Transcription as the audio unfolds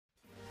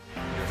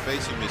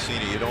facing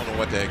Mussina, you don't know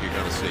what the heck you're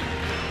going to see.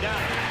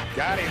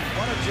 Got him.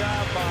 What a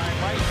job by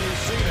Mike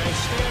Mussina.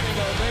 Standing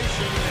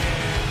ovation,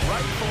 and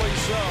rightfully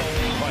so.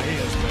 But he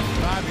has been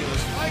fabulous.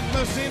 Mike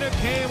Mussina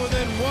came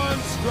within one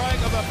strike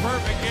of a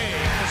perfect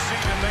game.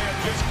 Mussina may have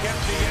just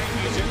kept the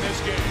Yankees in this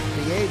game.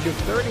 At the age of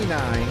 39,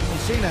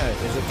 Mussina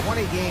is a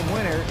 20-game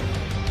winner.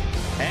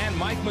 And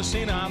Mike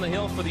Mussina on the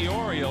hill for the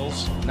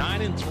Orioles,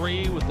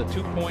 9-3 with the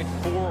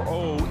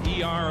 2.40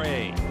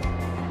 ERA.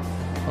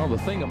 Well, the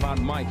thing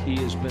about Mike, he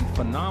has been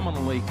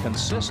phenomenally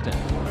consistent.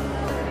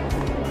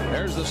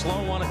 There's the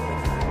slow one.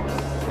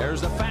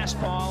 There's the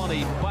fastball, and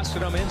he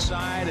busted him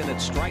inside, and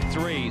it's strike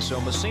 3.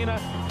 So Mussina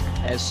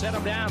has set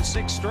him down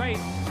 6 straight.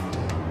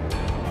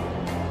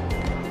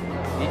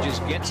 He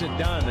just gets it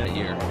done that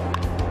year.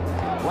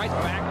 Right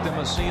back to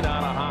Mussina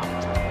on a hop.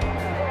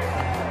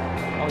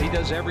 Oh, he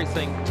does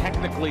everything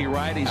technically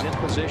right. He's in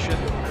position.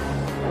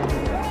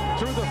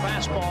 Threw the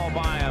fastball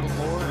by him.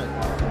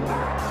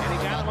 And he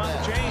got him on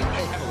the change.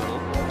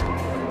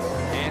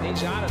 And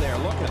he's out of there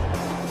looking.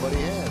 But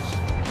he has.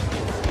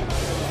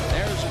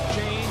 There's a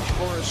change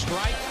for a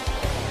strike.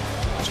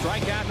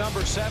 Strikeout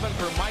number 7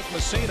 for Mike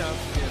Mussina.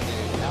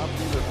 The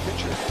outfielder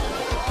pitcher.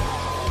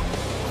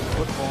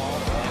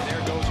 Football. And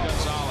there goes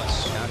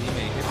Gonzalez. Now he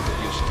may hit for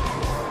Houston.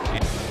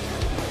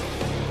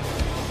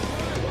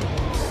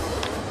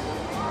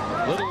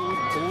 Little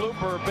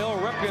looper, Bill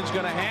Ripken's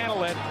going to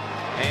handle it,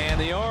 and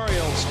the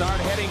Orioles start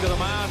heading to the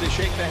mound to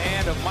shake the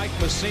hand of Mike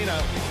Mussina.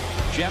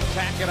 Jeff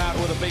Tackett out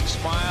with a big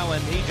smile,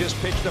 and he just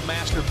pitched a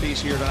masterpiece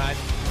here tonight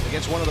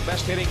against one of the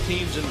best hitting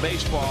teams in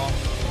baseball.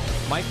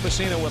 Mike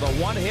Mussina with a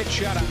 1-hit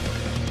shutout.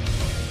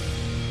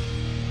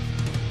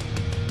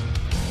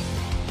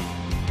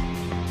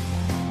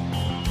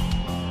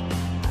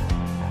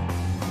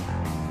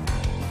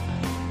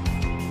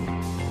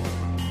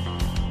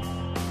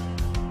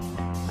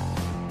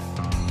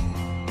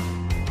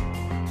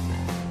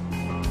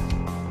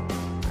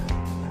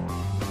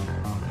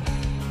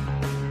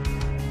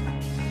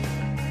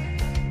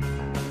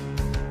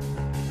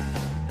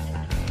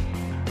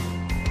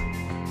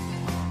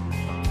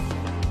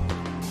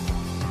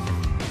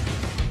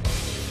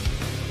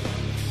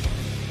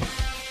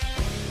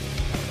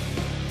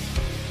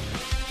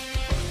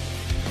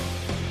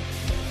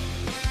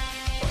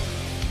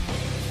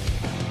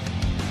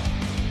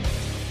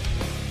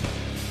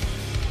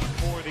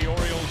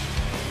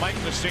 Mike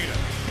Mussina.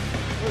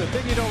 Well, the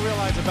thing you don't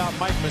realize about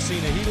Mike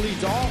Mussina, he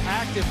leads all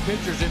active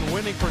pitchers in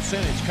winning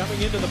percentage, coming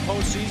into the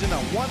postseason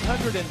at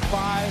 105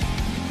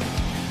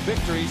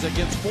 victories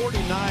against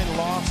 49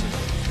 losses.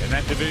 In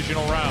that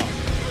divisional round.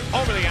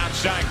 Over the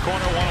outside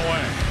corner, 1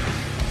 away.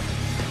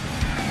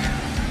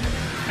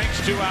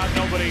 Makes 2 out,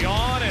 nobody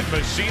on, and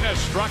Mussina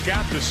struck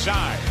out the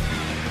side.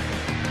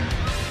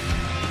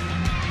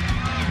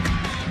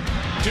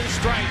 2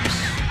 strikes.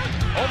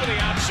 Over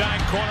the outside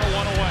corner,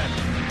 1 away.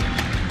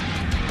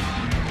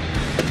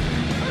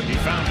 He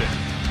found it.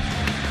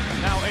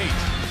 Now 8.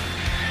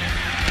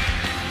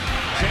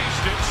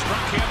 Chased it,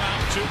 struck him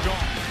out, 2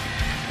 gone.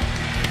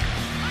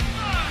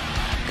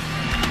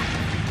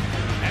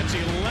 That's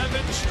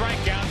 11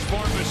 strikeouts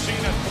for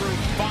Mussina through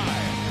 5.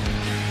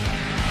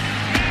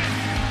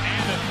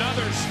 And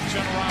another to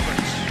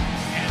Roberts.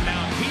 And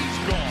now he's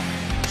gone.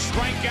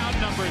 Strikeout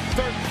number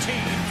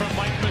 13 from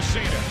Mike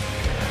Mussina.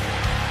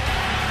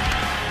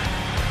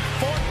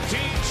 14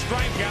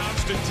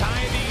 strikeouts to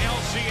tie the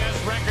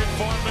LCS record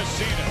for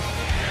Mussina.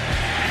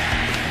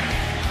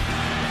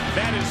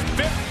 That is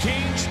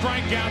 15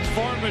 strikeouts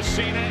for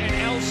Mussina, an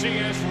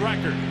LCS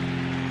record.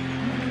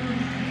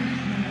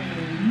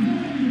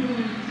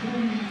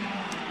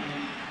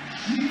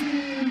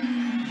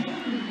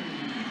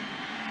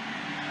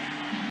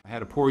 I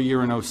had a poor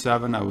year in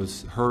 07. I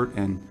was hurt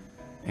and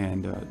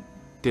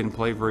didn't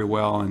play very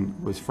well and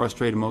was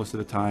frustrated most of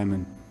the time,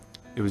 and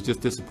it was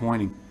just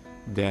disappointing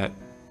that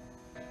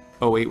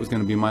 08 was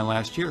going to be my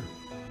last year.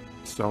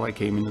 So I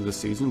came into the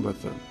season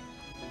with a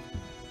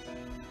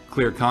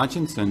clear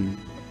conscience and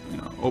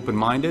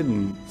open-minded,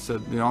 and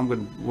said, I'm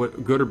going,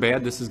 what, good or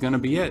bad, this is going to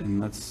be it, and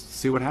let's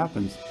see what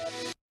happens.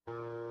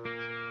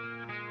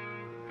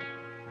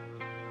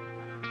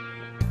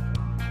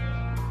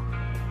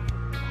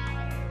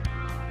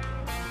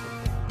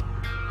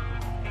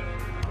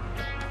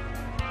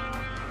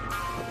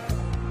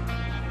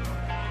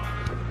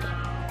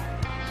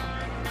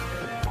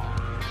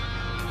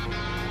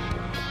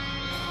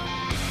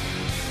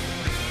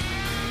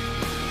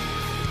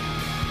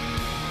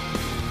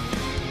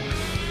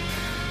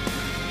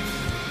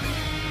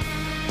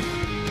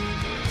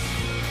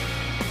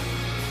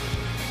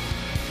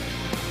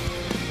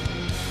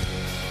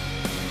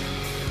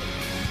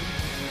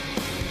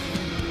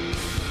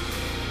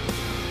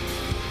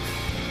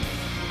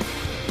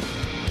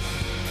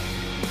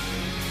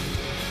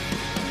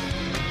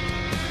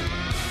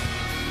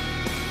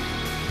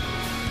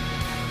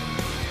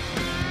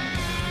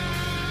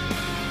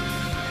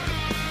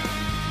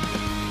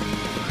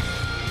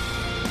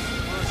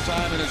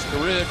 Time in his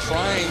career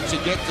trying to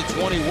get to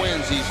 20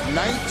 wins. He's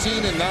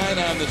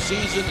 19-9 on the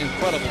season.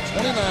 Incredible.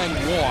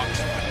 29 walks.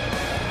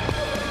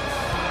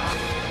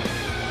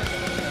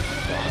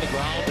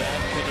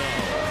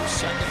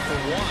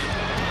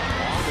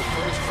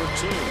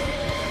 too.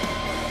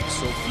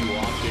 So few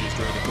off days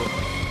during the book.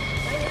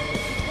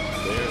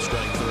 There's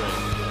strike 3.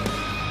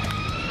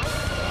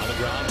 On the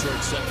ground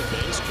towards second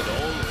base. Cano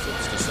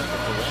flips to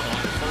second for 1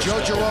 on. Joe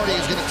Girardi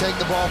is going to take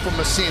the ball from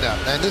Mussina,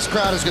 and this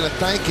crowd is going to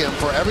thank him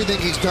for everything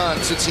he's done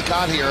since he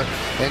got here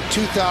in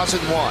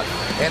 2001.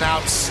 An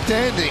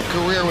outstanding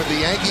career with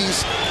the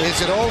Yankees. Is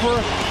it over?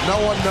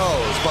 No one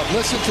knows. But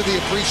listen to the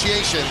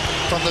appreciation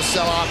from the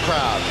sellout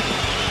crowd.